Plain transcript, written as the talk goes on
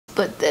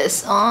put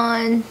this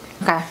on.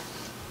 Okay,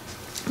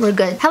 we're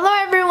good. Hello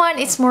everyone,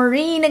 it's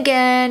Maureen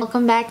again.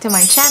 Welcome back to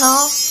my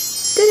channel.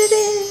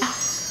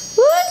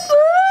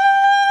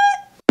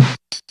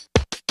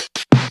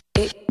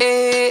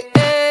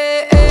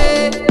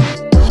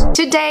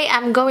 Today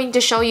I'm going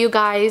to show you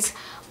guys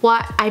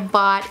what I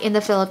bought in the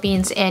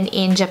Philippines and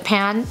in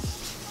Japan.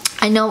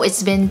 I know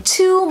it's been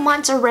 2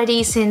 months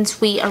already since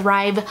we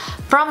arrived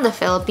from the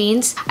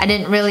Philippines. I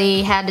didn't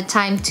really have the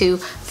time to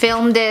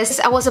film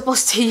this. I was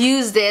supposed to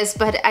use this,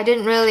 but I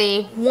didn't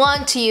really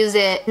want to use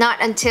it.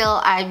 Not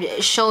until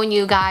I've shown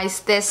you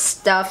guys this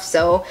stuff.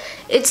 So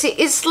it's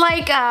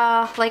like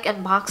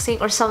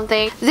unboxing or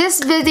something.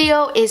 This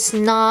video is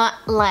not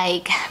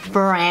like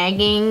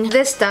bragging.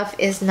 This stuff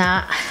is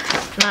not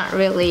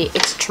really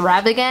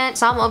extravagant.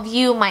 Some of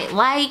you might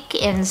like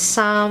and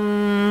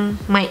some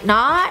might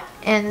not.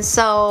 And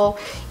so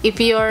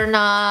if you're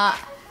not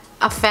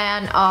a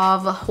fan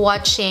of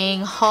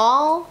watching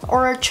haul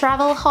or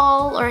travel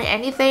haul or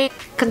anything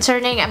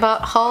concerning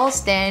about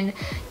hauls, then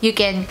you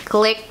can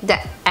click the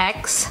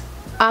X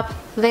up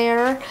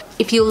there.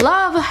 If you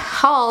love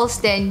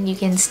hauls, then you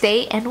can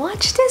stay and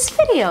watch this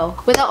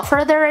video. Without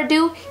further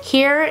ado,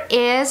 here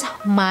is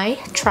my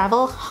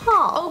travel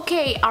haul.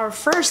 Okay, our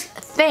first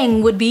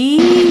thing would be...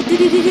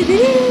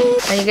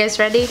 Are you guys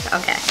ready?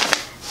 Okay.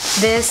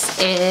 This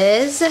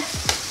is...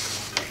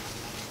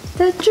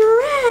 the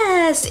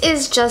dress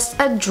is just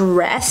a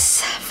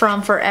dress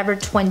from Forever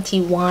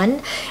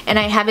 21, and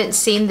I haven't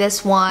seen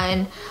this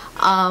one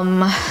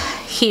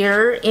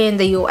here in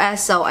the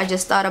US, so I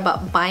just thought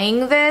about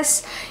buying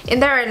this in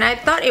there, and I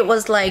thought it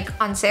was like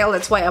on sale.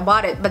 That's why I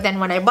bought it. But then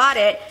when I bought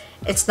it,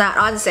 it's not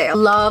on sale.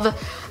 Love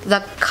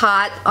the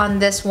cut on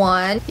this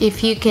one.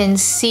 If you can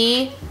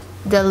see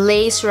the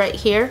lace right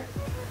here,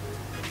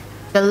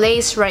 the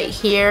lace right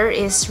here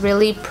is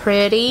really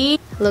pretty.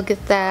 Look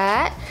at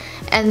that.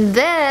 And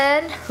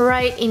then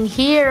right in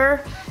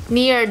here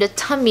near the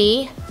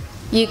tummy,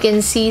 you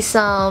can see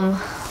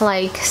some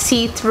like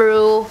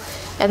see-through,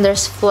 and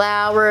there's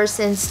flowers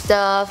and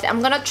stuff.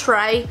 I'm gonna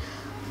try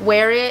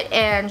wear it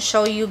and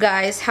show you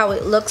guys how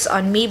it looks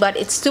on me, but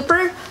it's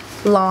super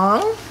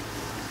long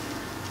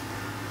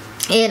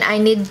and I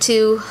need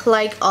to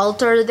like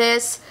alter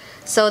this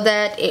so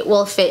that it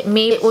will fit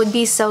me. It would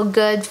be so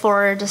good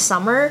for the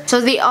summer. So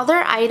the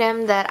other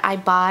item that I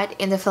bought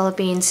in the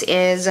Philippines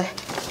is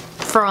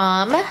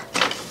from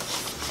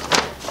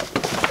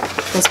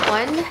this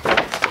one.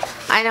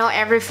 I know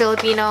every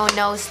Filipino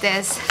knows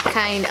this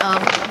kind of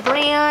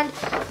brand.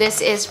 This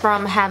is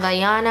from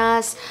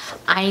Havaianas.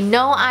 I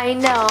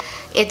know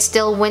it's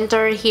still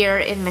winter here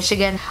in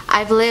Michigan.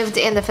 I've lived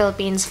in the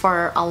Philippines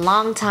for a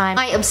long time.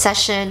 My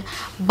obsession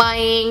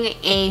buying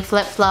a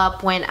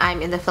flip-flop when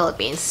I'm in the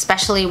Philippines,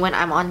 especially when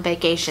I'm on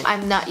vacation.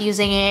 I'm not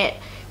using it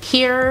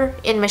here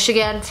in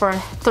Michigan for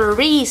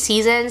 3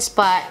 seasons,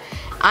 but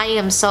I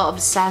am so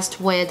obsessed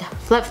with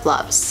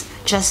flip-flops,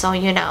 just so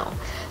you know.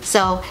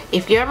 So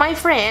if you're my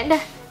friend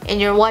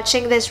and you're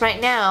watching this right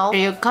now, or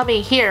you're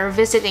coming here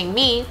visiting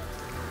me,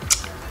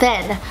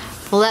 then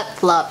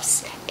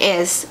flip-flops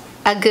is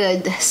a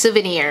good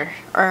souvenir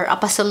or a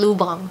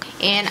pasalubong.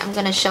 And I'm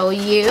gonna show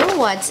you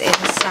what's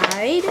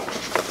inside.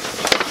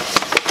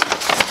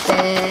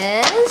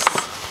 This,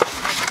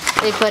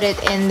 they put it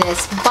in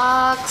this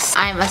box.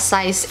 I'm a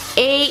size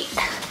 8,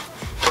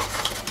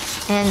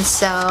 and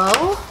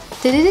so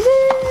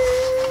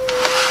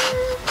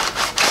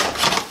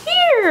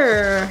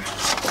here,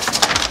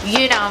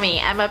 you know me,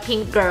 I'm a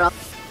pink girl.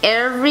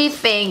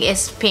 Everything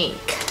is pink.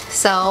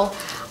 So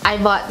I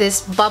bought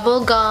this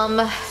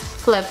bubblegum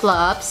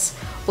flip-flops,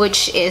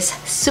 which is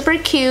super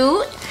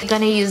cute. I'm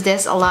gonna use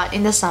this a lot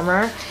in the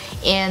summer,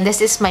 and this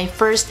is my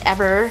first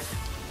ever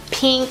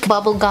pink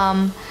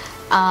bubblegum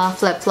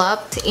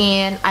flip-flop,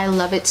 and I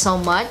love it so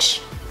much.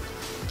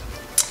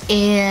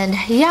 And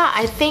yeah,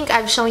 I think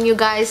I've shown you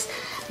guys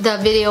the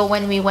video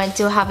when we went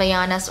to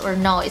Havaianas, or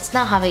no, it's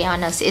not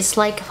Havaianas, it's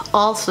like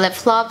all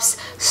flip-flops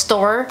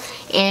store.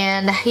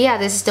 And yeah,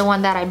 this is the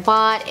one that I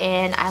bought,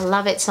 and I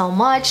love it so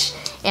much,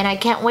 and I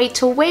can't wait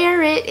to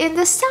wear it in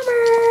the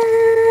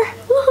summer.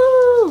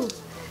 Woohoo!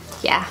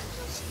 Yeah,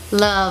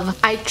 love.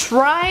 I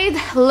tried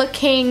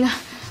looking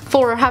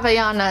for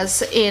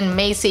Havaianas in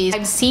Macy's.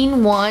 I've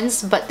seen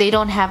ones, but they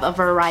don't have a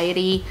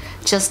variety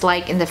just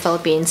like in the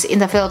Philippines. In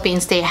the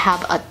Philippines, they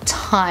have a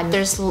ton.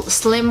 There's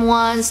slim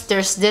ones,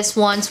 there's this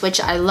ones,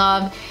 which I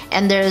love,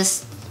 and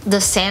there's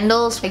the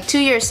sandals. Like 2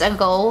 years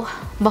ago,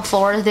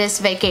 before this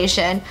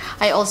vacation,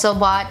 I also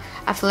bought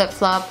a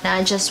flip-flop, and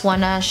I just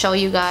wanna show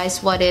you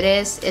guys what it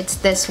is. It's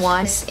this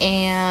one,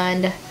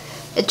 and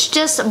it's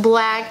just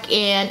black,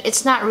 and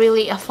it's not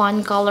really a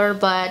fun color,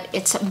 but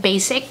it's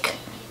basic.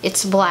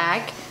 It's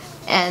black,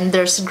 and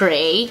there's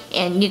gray,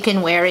 and you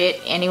can wear it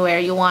anywhere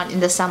you want in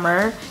the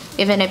summer.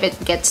 Even if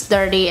it gets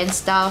dirty and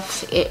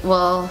stuff, it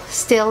will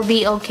still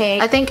be okay.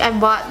 I think I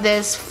bought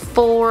this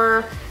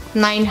for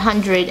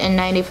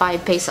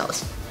 995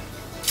 pesos.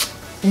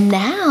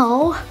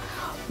 Now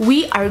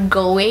we are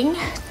going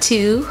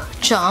to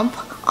jump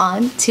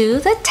on to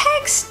the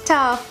tech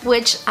stuff,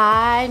 which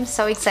I'm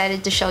so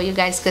excited to show you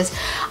guys because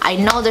I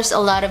know there's a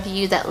lot of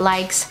you that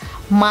likes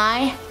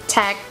my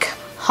tech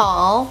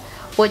haul,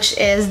 which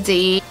is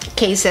the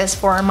cases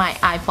for my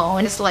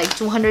iPhone. It's like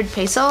 200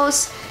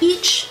 pesos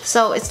each,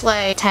 so it's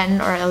like 10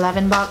 or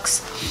 11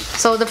 bucks.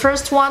 So the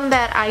first one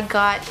that I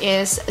got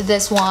is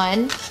this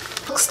one.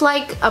 Looks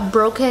like a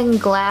broken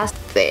glass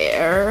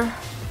there.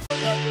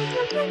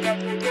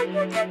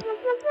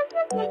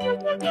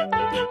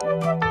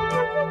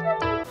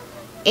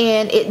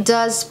 And it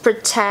does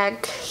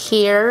protect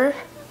here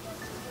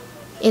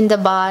in the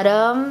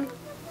bottom,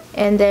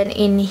 and then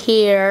in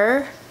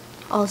here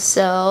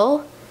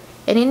also,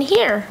 and in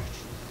here.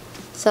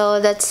 So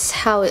that's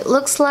how it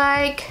looks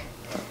like.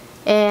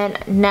 And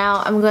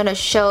now I'm gonna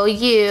show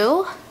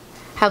you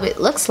how it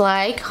looks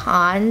like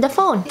on the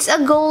phone. It's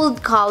a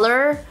gold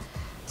color,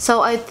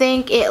 so I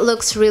think it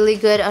looks really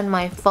good on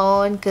my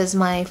phone because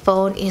my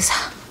phone is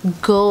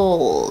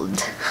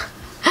gold.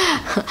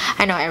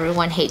 I know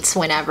everyone hates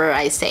whenever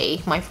I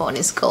say my phone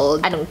is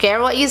gold. I don't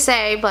care what you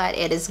say, but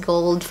it is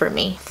gold for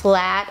me.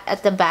 Flat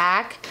at the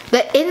back.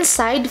 The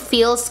inside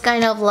feels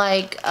kind of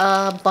like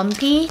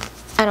bumpy.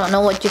 I don't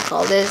know what you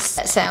call this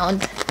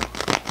sound.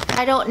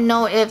 I don't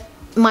know if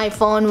my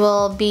phone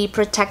will be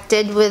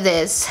protected with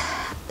this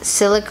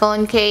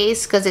silicone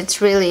case because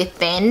it's really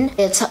thin.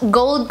 It's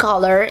gold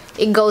color.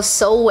 It goes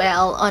so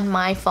well on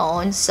my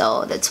phone,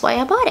 so that's why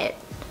I bought it.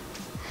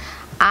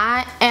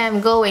 I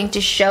am going to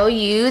show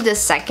you the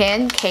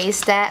second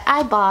case that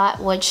I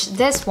bought, which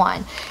this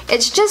one.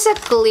 It's just a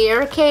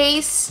clear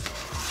case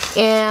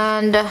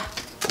and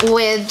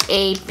with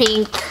a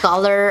pink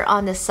color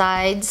on the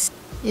sides.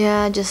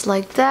 Yeah, just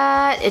like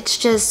that. It's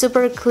just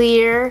super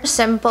clear,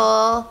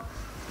 simple.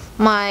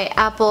 My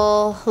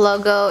Apple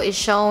logo is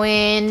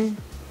showing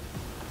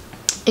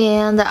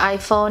and the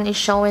iPhone is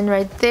showing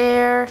right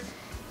there,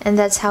 and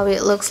that's how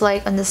it looks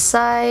like on the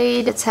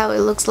side. That's how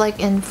it looks like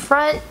in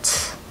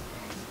front,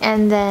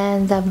 and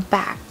then the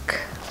back.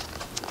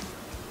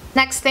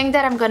 Next thing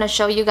that I'm gonna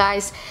show you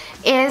guys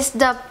is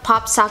the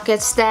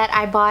Popsockets that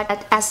I bought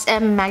at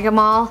SM Mega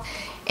Mall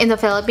in the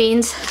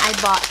Philippines. I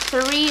bought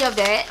 3 of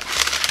it.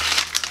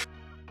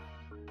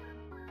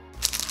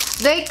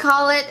 They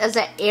call it as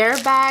an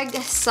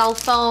airbag cell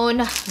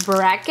phone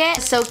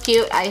bracket. So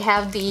cute. I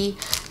have the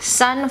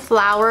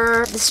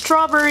sunflower, the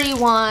strawberry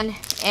one,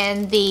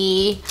 and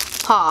the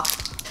paw.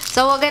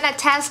 So we're gonna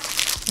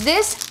test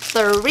this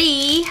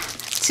 3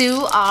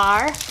 to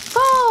our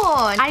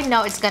phone. I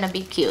know it's gonna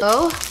be cute.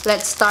 So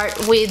let's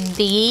start with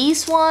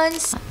these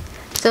ones.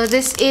 So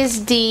this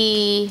is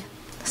the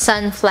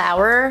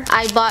sunflower.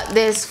 I bought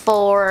this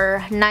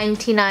for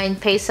 99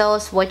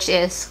 pesos, which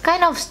is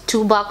kind of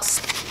 2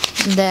 bucks.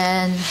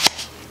 Then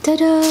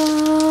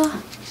ta-da!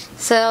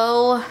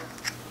 So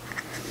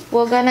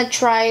we're gonna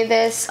try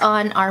this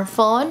on our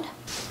phone,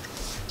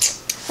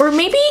 or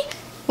maybe it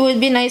would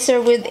be nicer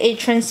with a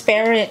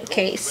transparent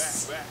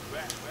case.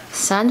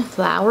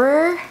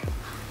 Sunflower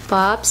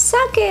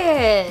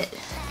Popsocket.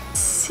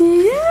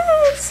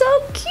 Yeah, it's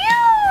so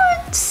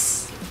cute.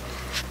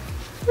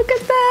 Look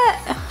at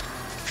that.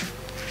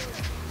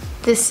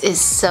 This is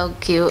so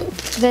cute.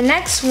 The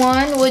next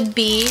one would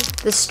be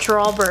the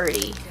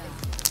strawberry.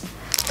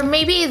 Or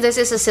maybe this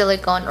is a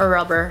silicone or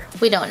rubber.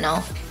 We don't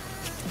know.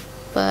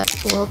 But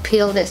we'll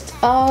peel this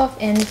off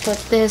and put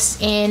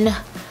this in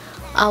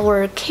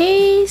our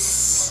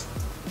case.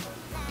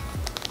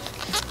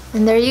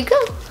 And there you go.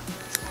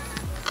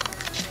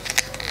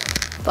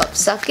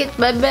 Popsocket,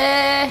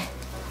 baby.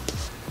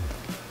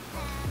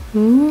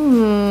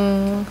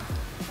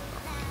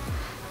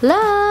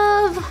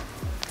 Love.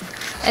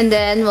 And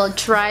then we'll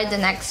try the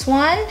next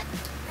one.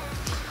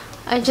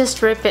 I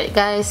just rip it,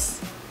 guys.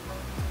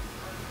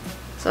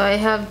 So I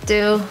have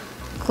to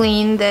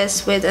clean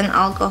this with an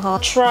alcohol.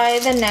 Try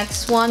the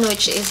next one,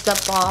 which is the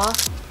paw.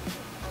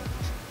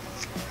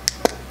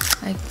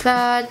 Like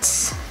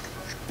that.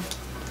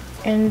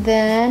 And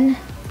then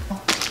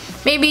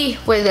maybe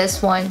with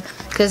this one,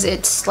 because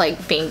it's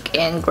like pink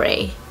and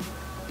gray.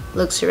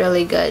 Looks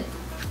really good.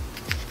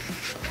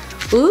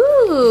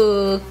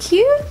 Ooh,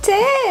 cute!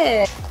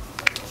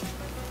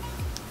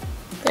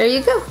 There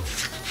you go.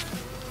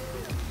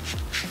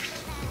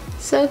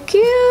 So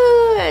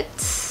cute!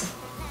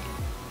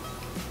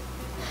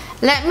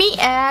 Let me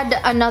add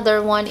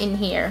another one in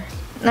here.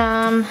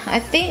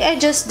 I think I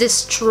just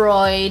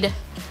destroyed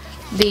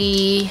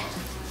the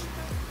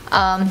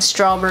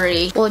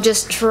strawberry. We'll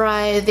just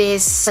try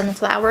this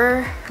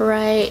sunflower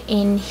right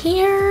in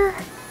here.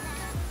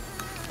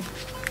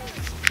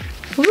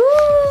 Woo!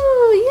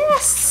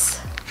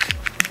 Yes!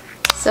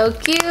 So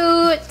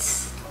cute!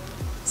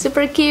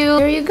 Super cute.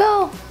 There you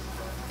go.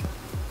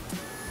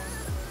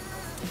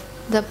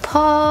 The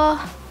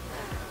paw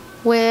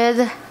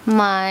with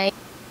my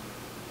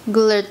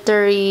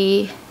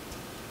glittery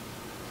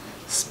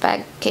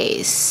spec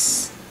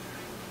case.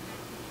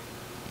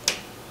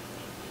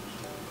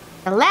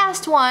 The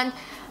last one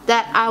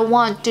that I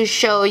want to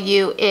show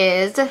you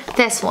is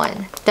this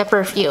one, the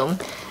perfume.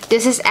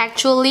 This is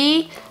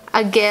actually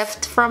a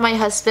gift from my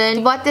husband.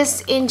 I bought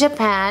this in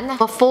Japan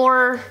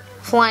before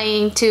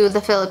flying to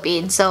the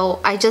Philippines. So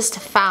I just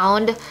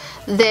found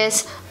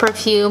this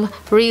perfume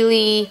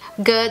really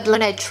good.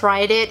 When I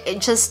tried it,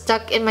 it just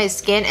stuck in my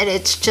skin and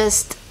it's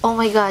just, oh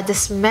my god, the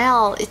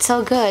smell, it's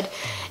so good.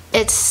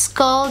 It's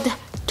called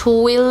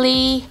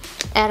Twilly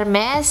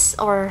Hermes,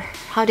 or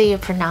how do you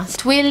pronounce it?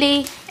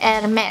 Twilly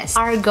Hermes.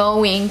 Are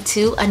going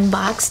to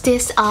unbox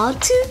this all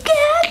together.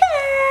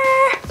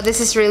 This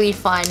is really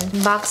fun,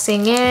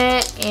 unboxing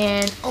it,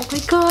 and oh my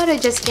god, I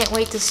just can't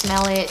wait to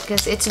smell it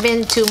because it's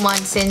been 2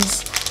 months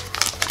since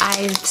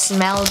I've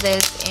smelled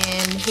this,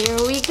 and here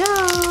we go,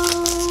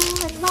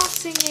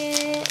 unboxing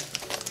it.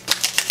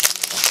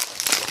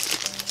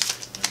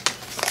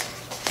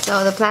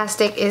 So the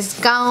plastic is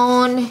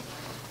gone,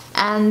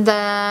 and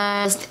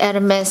the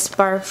Hermes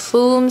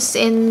perfumes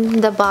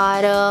in the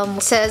bottom.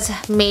 It says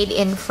made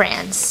in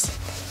France.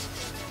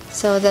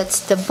 So that's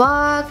the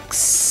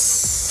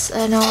box.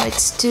 I know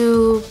it's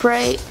too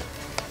bright,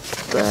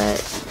 but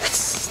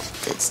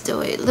that's the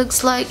way it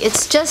looks like.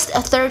 It's just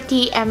a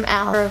 30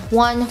 ml or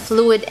 1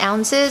 fluid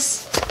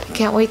ounces. I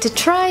can't wait to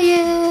try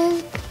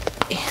it.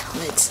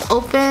 Let's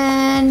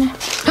open.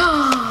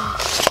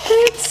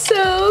 It's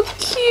so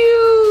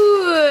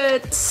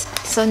cute.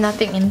 So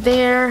nothing in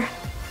there.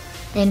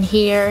 And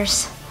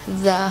here's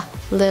the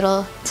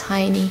little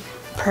tiny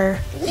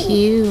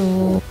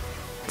perfume.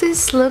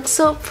 This looks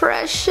so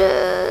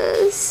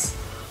precious.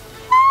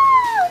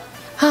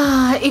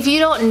 If you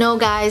don't know,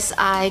 guys,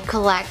 I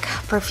collect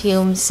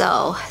perfume,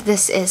 so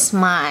this is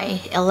my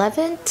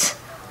 11th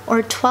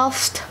or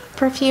 12th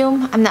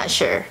perfume. I'm not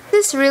sure.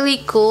 This is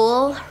really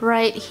cool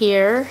right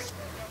here.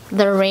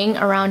 The ring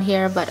around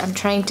here, but I'm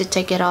trying to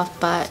take it off,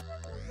 but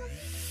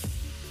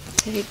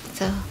take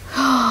the...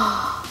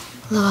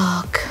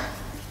 Look.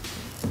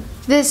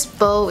 This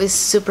bow is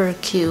super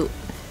cute.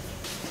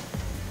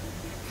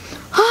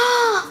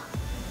 Oh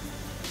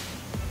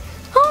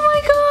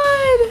my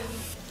god!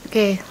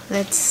 Okay,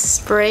 let's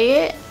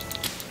spray it.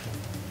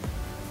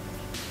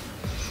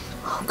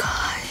 Oh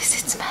guys,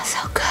 it smells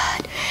so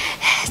good.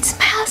 It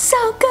smells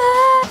so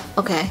good.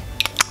 Okay,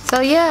 so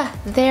yeah,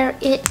 there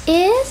it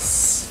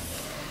is.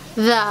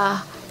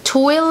 The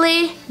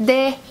Twilly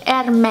de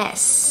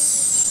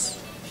Hermes.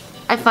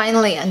 I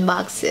finally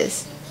unboxed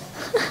this.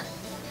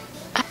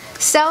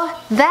 So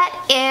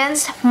that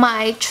ends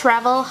my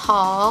travel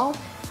haul.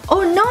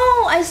 Oh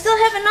no, I still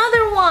have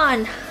another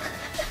one.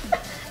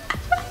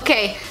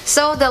 Okay,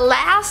 so the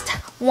last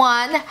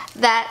one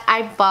that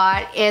I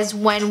bought is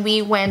when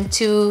we went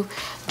to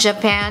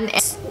Japan.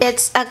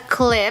 It's a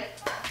clip,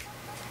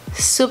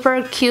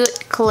 super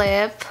cute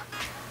clip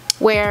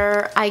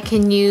where I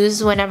can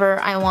use whenever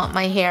I want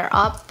my hair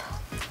up.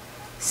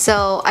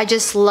 So I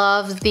just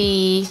love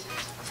the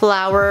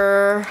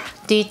flower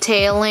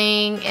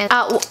detailing, and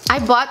I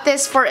bought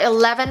this for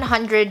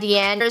 1100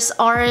 yen. There's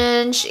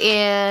orange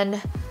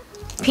and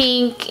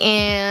pink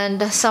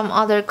and some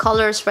other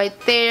colors right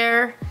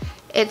there.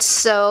 It's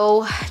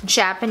so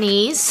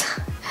Japanese.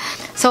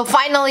 So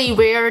finally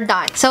we're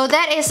done. So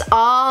that is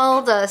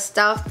all the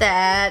stuff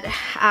that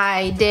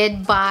I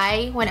did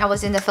buy when I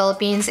was in the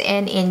Philippines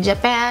and in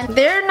Japan.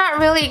 They're not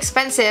really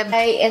expensive.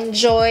 I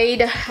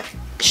enjoyed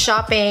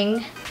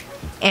shopping,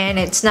 and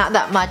it's not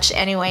that much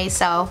anyway.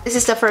 So this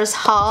is the first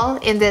haul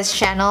in this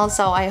channel,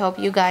 so I hope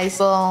you guys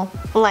will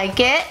like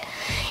it.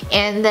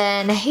 And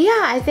then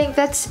yeah, I think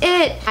that's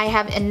it. I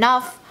have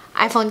enough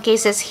iPhone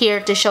cases here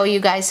to show you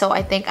guys, so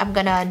I think I'm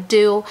gonna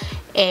do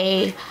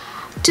a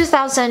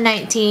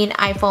 2019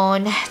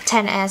 iPhone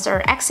XS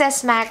or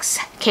XS Max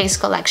case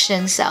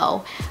collection,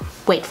 so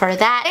wait for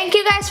that. Thank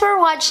you guys for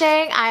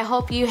watching. I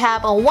hope you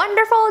have a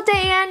wonderful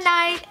day and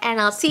night,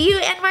 and I'll see you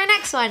in my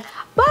next one.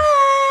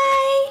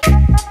 Bye!